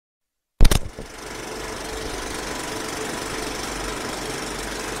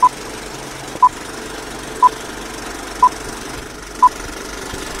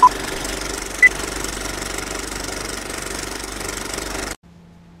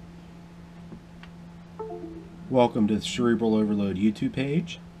Welcome to the Cerebral Overload YouTube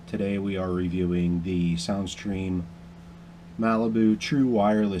page. Today we are reviewing the Soundstream Malibu True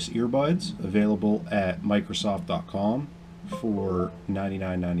Wireless Earbuds, available at Microsoft.com for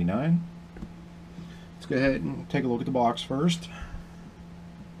 $99.99. Let's go ahead and take a look at the box first.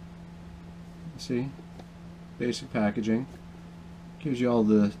 See, basic packaging. Gives you all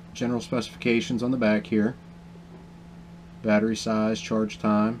the general specifications on the back here. Battery size, charge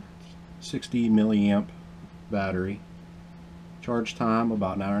time, 60 milliamp battery. Charge time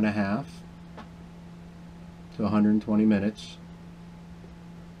about an hour and a half to 120 minutes.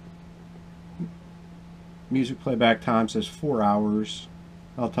 Music playback time says 4 hours.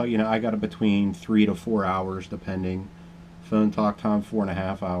 I'll tell you now, I got it between 3 to 4 hours depending. Phone talk time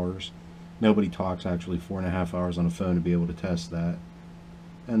 4.5 hours. Nobody talks actually 4.5 hours on a phone to be able to test that.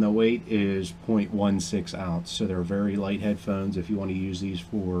 And the weight is 0.16 ounce, so they're very light headphones if you want to use these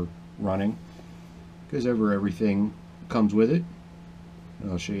for running. Goes over everything comes with it, and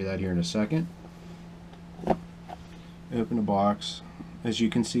I'll show you that here in a second. Open the box. As you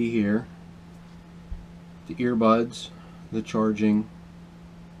can see here, the earbuds, the charging.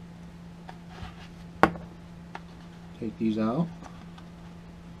 Take these out.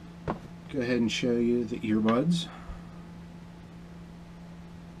 Go ahead and show you the earbuds.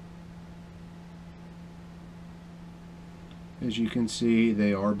 As you can see,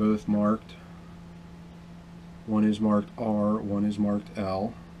 they are both marked. One is marked R, one is marked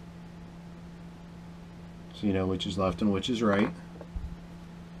L. So you know which is left and which is right.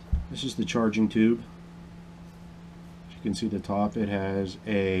 This is the charging tube. As you can see the top, it has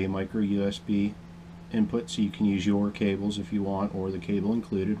a micro USB input, so you can use your cables if you want, or the cable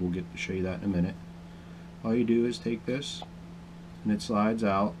included. We'll get to show you that in a minute. All you do is take this and it slides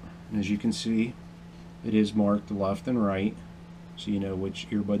out, and as you can see, it is marked left and right, so you know which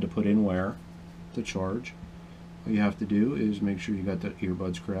earbud to put in where to charge. All you have to do is make sure you got the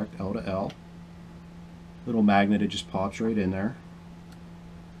earbuds correct, L to L. Little magnet, it just pops right in there.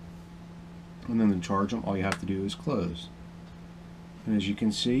 And then to charge them, all you have to do is close. And as you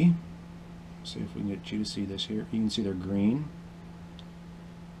can see, see if we can get you to see this here. You can see they're green.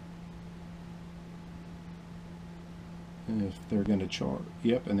 And if they're going to charge,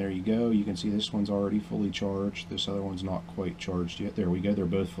 yep, and there you go. You can see this one's already fully charged. This other one's not quite charged yet. There we go. They're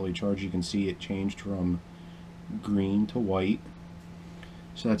both fully charged. You can see it changed from green to white.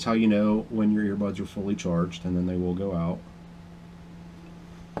 So that's how you know when your earbuds are fully charged, and then they will go out.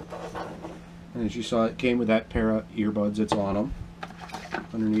 And as you saw, it came with that pair of earbuds that's on them.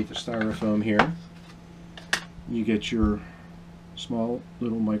 Underneath the styrofoam here, you get your small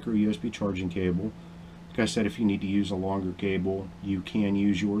little micro USB charging cable. Like I said, if you need to use a longer cable, you can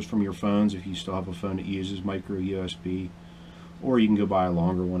use yours from your phones if you still have a phone that uses micro USB, or you can go buy a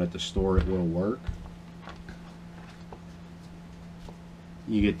longer one at the store. It will work.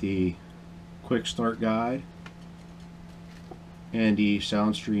 You get the quick start guide and the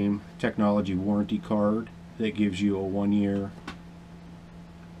Soundstream technology warranty card that gives you a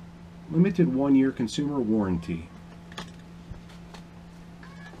limited one-year consumer warranty.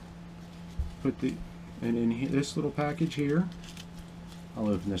 And in this little package here, I'll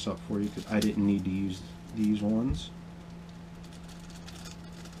open this up for you because I didn't need to use these ones.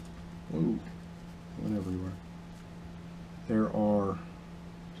 Oh, went everywhere. There are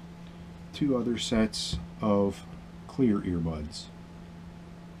 2 other sets of clear earbuds.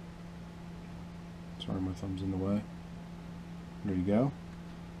 Sorry, my thumb's in the way. There you go.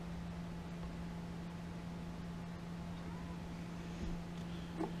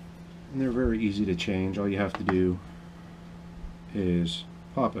 And they're very easy to change. All you have to do is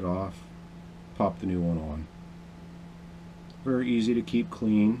pop it off, pop the new one on. Very easy to keep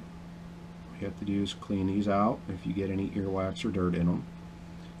clean. All you have to do is clean these out if you get any earwax or dirt in them.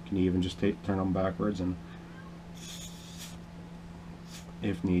 You can even just turn them backwards and,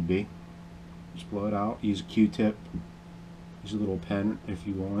 if need be, just blow it out. Use a Q-tip, use a little pen if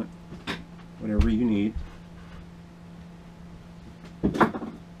you want, whatever you need.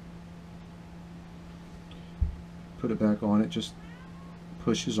 Put it back on, it just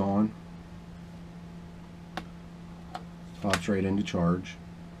pushes on, pops right into charge.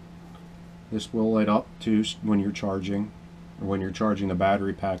 This will light up too when you're charging, or when you're charging the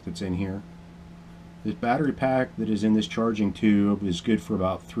battery pack that's in here. This battery pack that is in this charging tube is good for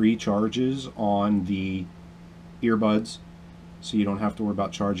about 3 charges on the earbuds, so you don't have to worry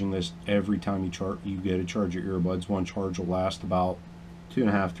about charging this every time you get to charge your earbuds. One charge will last about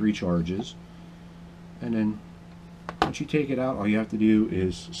 2.5 to 3 charges, and then once you take it out, all you have to do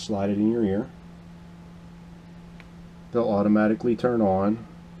is slide it in your ear. They'll automatically turn on,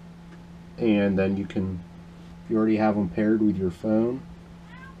 and then you can you already have them paired with your phone,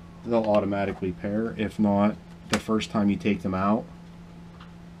 they'll automatically pair. If not, the first time you take them out,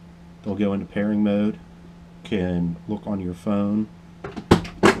 they'll go into pairing mode. Can look on your phone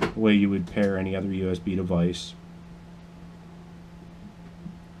the way you would pair any other USB device.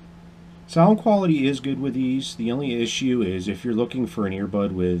 Sound quality is good with these. The only issue is if you're looking for an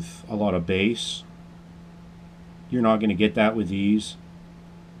earbud with a lot of bass, you're not going to get that with these.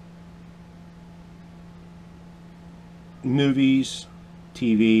 Movies,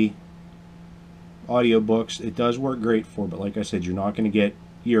 TV, audiobooks, it does work great for, but like I said, you're not going to get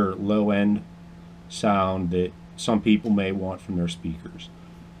your low-end sound that some people may want from their speakers.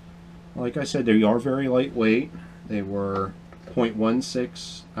 Like I said, they are very lightweight. They were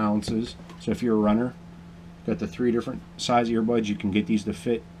 0.16 ounces. So if you're a runner, got the 3 different size earbuds, you can get these to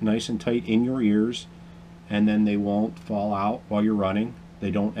fit nice and tight in your ears, and then they won't fall out while you're running.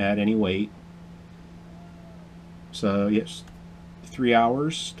 They don't add any weight. So yes, 3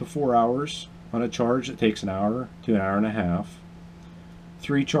 hours to 4 hours on a charge. It takes an hour to an hour and a half.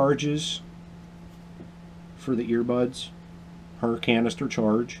 3 charges for the earbuds per canister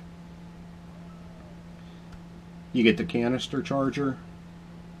charge. You get the canister charger,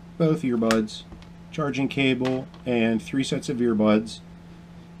 both earbuds, charging cable, and 3 sets of earbuds.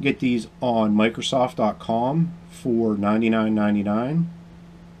 Get these on Microsoft.com for $99.99.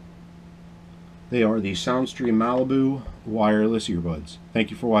 They are the Soundstream Malibu wireless earbuds. Thank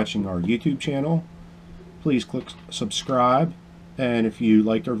you for watching our YouTube channel. Please click subscribe, and if you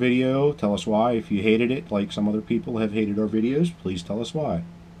liked our video, tell us why. If you hated it, like some other people have hated our videos, please tell us why.